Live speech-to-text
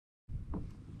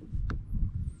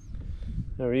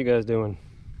How are you guys doing?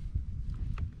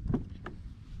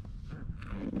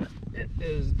 It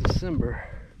is December.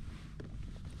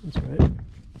 That's right.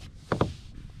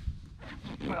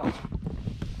 Well,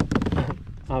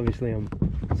 obviously I'm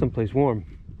someplace warm.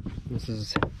 This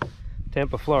is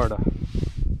Tampa, Florida.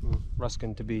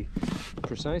 Ruskin to be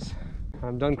precise.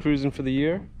 I'm done cruising for the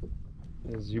year,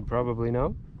 as you probably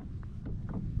know.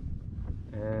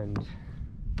 And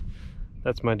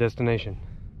that's my destination.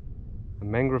 A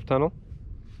mangrove tunnel.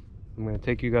 I'm going to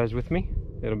take you guys with me.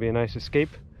 It'll be a nice escape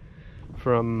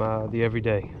from the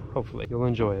everyday. Hopefully you'll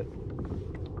enjoy it.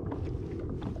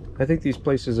 I think these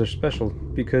places are special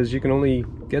because you can only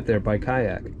get there by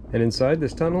kayak. And inside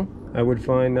this tunnel, I would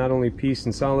find not only peace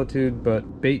and solitude,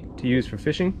 but bait to use for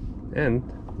fishing and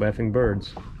laughing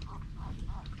birds.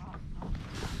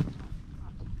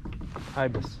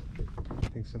 Ibis. I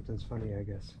think something's funny, I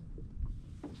guess.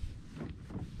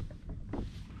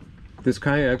 This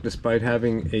kayak, despite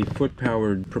having a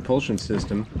foot-powered propulsion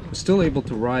system, was still able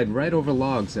to ride right over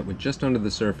logs that were just under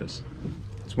the surface.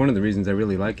 It's one of the reasons I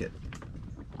really like it.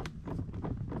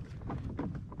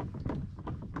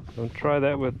 Don't try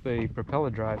that with a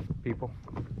propeller drive, people.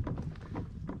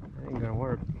 That ain't gonna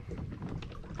work.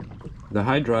 The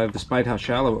high drive, despite how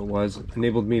shallow it was,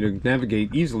 enabled me to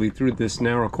navigate easily through this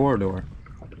narrow corridor,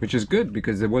 which is good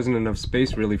because there wasn't enough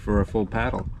space really for a full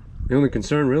paddle. The only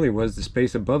concern really was the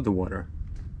space above the water.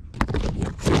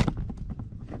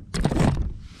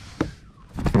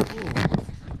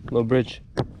 Low bridge.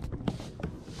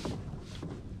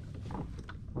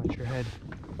 Watch your head.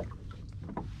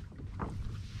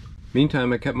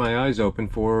 Meantime, I kept my eyes open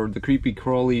for the creepy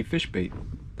crawly fish bait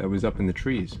that was up in the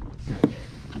trees.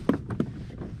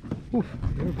 Ooh,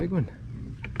 you're a big one.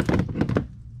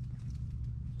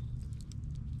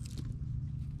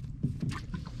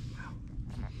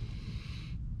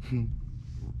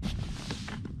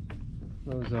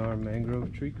 Those are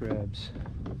mangrove tree crabs.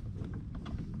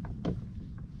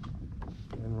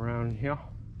 And around here,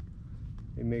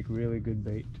 they make really good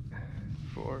bait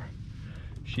for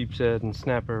sheepshead and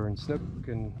snapper and snook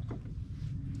and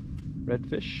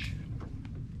redfish.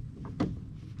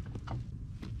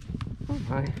 Oh,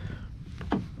 hi.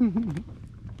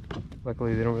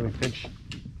 Luckily they don't really pinch.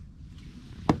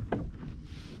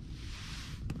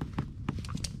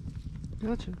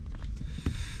 Gotcha.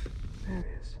 There it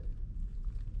is.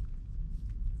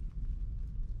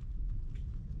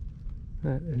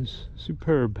 That is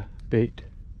superb bait.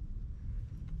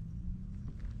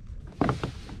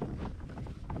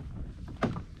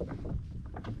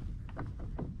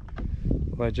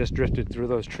 Well, I just drifted through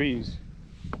those trees.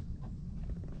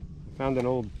 Found an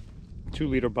old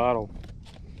 2-liter bottle,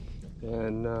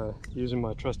 and using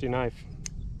my trusty knife,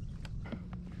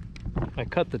 I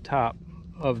cut the top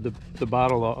of the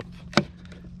bottle off,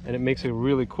 and it makes a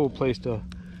really cool place to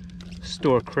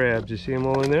store crabs. You see them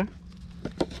all in there?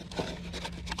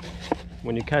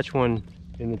 When you catch one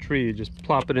in the tree, you just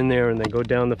plop it in there and they go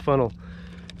down the funnel,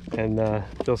 and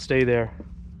they'll stay there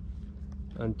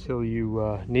until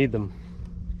you need them.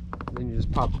 Then you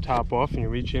just pop the top off and you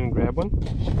reach in and grab one.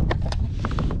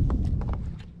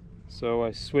 So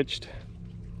I switched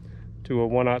to a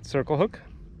 1/0 circle hook.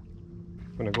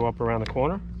 I'm going to go up around the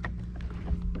corner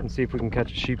and see if we can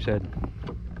catch a sheepshead.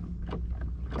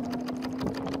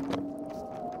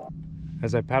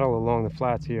 As I paddle along the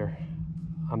flats here,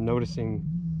 I'm noticing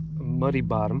a muddy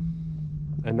bottom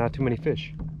and not too many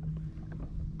fish.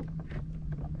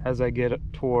 As I get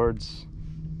towards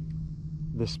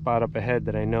the spot up ahead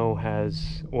that I know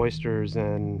has oysters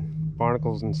and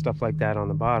barnacles and stuff like that on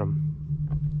the bottom,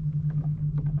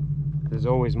 there's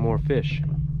always more fish.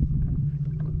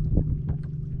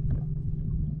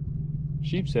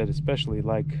 Sheepshead especially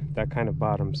like that kind of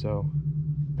bottom, so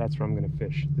that's where I'm going to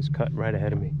fish. This cut right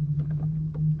ahead of me.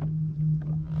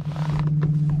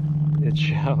 It's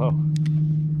shallow,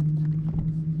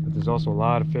 but there's also a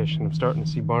lot of fish, and I'm starting to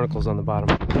see barnacles on the bottom.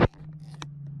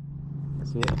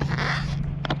 See it?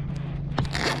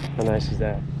 How nice is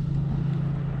that?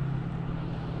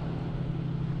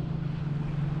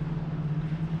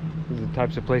 These are the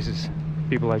types of places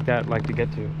people like that like to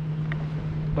get to,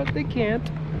 but they can't.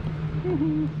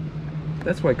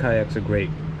 That's why kayaks are great,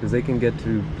 because they can get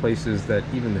to places that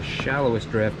even the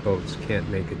shallowest draft boats can't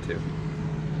make it to.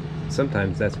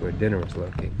 Sometimes that's where dinner is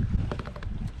located.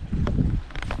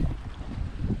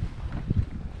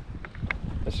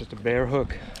 That's just a bare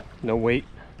hook, no weight,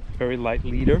 very light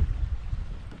leader.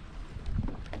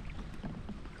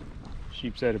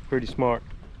 Sheepshead are pretty smart,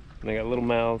 and they got little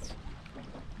mouths.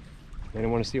 They don't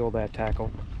want to see all that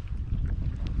tackle.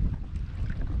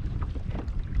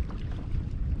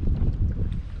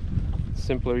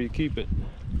 simpler you keep it,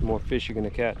 the more fish you're going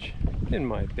to catch, in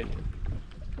my opinion.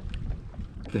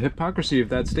 The hypocrisy of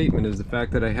that statement is the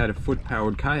fact that I had a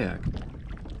foot-powered kayak.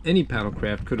 Any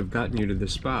paddlecraft could have gotten you to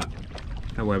this spot.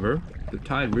 However, the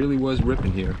tide really was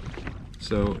ripping here,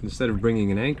 so instead of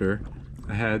bringing an anchor,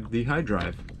 I had the high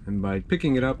drive, and by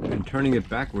picking it up and turning it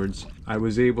backwards, I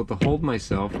was able to hold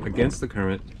myself against the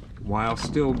current while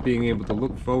still being able to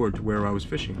look forward to where I was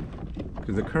fishing,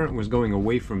 because the current was going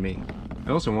away from me.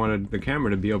 I also wanted the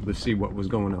camera to be able to see what was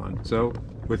going on, so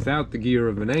without the gear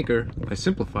of an anchor, I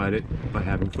simplified it by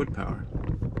having foot power.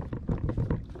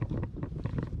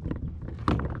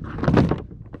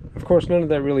 Of course, none of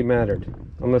that really mattered,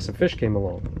 unless a fish came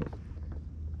along.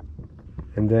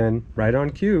 And then, right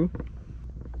on cue...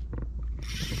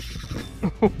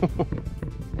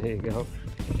 There you go.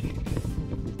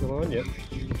 Still on yet.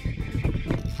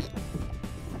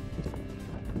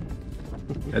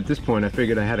 At this point, I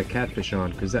figured I had a catfish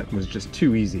on, because that was just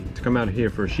too easy to come out here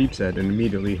for a sheepshead and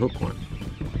immediately hook one.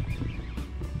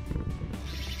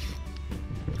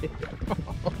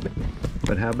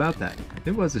 But how about that?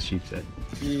 It was a sheepshead.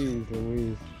 Jeez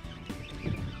Louise.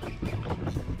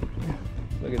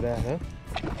 Look at that, huh?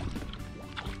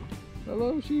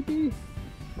 Hello, sheepy.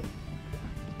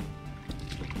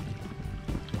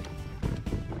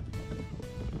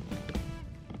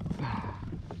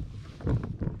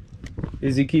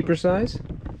 Is he keeper size?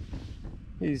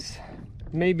 He's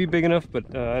maybe big enough,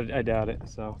 but I doubt it,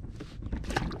 so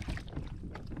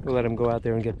we'll let him go out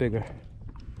there and get bigger.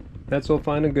 That's all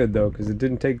fine and good though, because it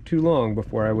didn't take too long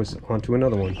before I was onto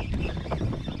another one.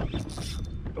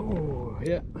 Oh,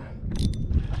 yeah.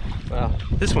 Wow,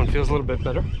 this one feels a little bit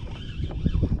better.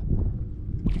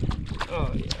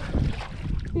 Oh, yeah.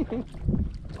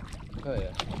 Oh,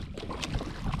 yeah.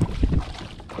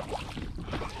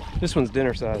 This one's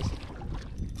dinner size.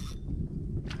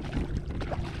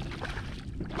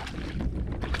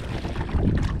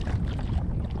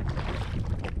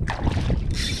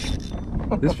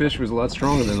 This fish was a lot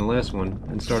stronger than the last one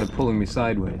and started pulling me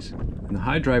sideways. And the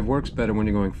high drive works better when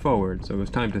you're going forward, so it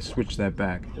was time to switch that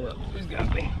back. Yeah, he's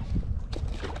got me.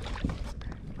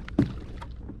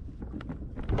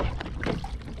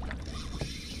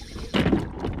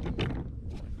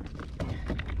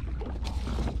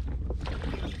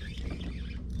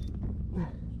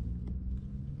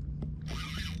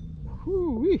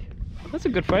 Whoo-wee. That's a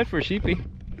good fight for a sheepy.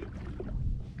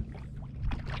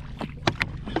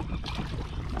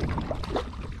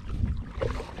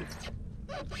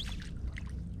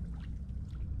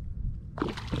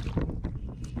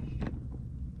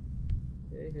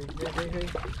 Hey.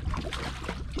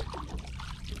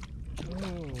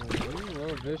 Oh, you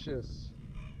are vicious.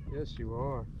 Yes, you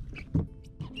are.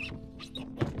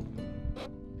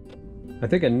 I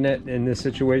think a net in this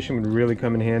situation would really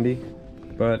come in handy,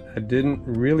 but I didn't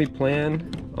really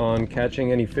plan on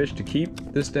catching any fish to keep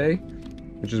this day,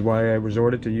 which is why I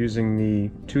resorted to using the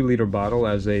 2-liter bottle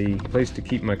as a place to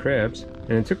keep my crabs,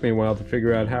 and it took me a while to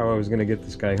figure out how I was going to get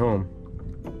this guy home.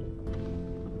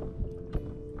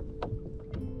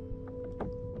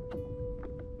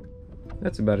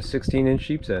 That's about a 16-inch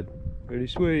sheepshead. Pretty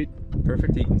sweet.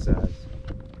 Perfect eating size.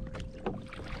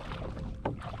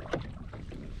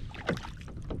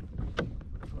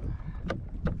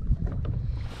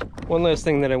 One last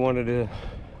thing that I wanted to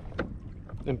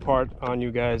impart on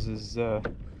you guys is a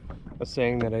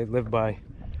saying that I live by.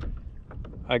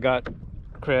 I got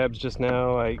crabs just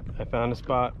now. I found a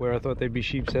spot where I thought they'd be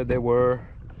sheepshead. They were.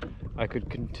 I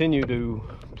could continue to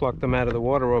pluck them out of the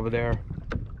water over there,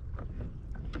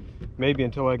 maybe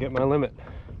until I get my limit,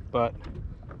 but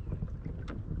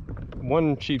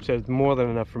one sheepshead is more than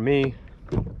enough for me,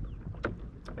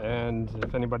 and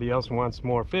if anybody else wants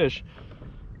more fish,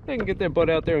 they can get their butt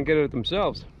out there and get it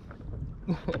themselves.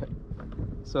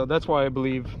 So that's why I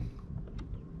believe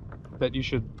that you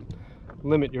should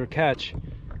limit your catch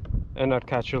and not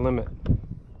catch your limit.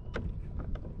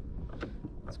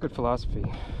 It's good philosophy.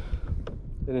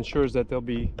 It ensures that there'll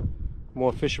be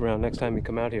more fish around next time you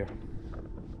come out here.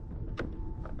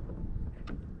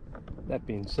 That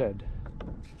being said,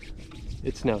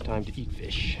 it's now time to eat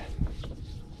fish.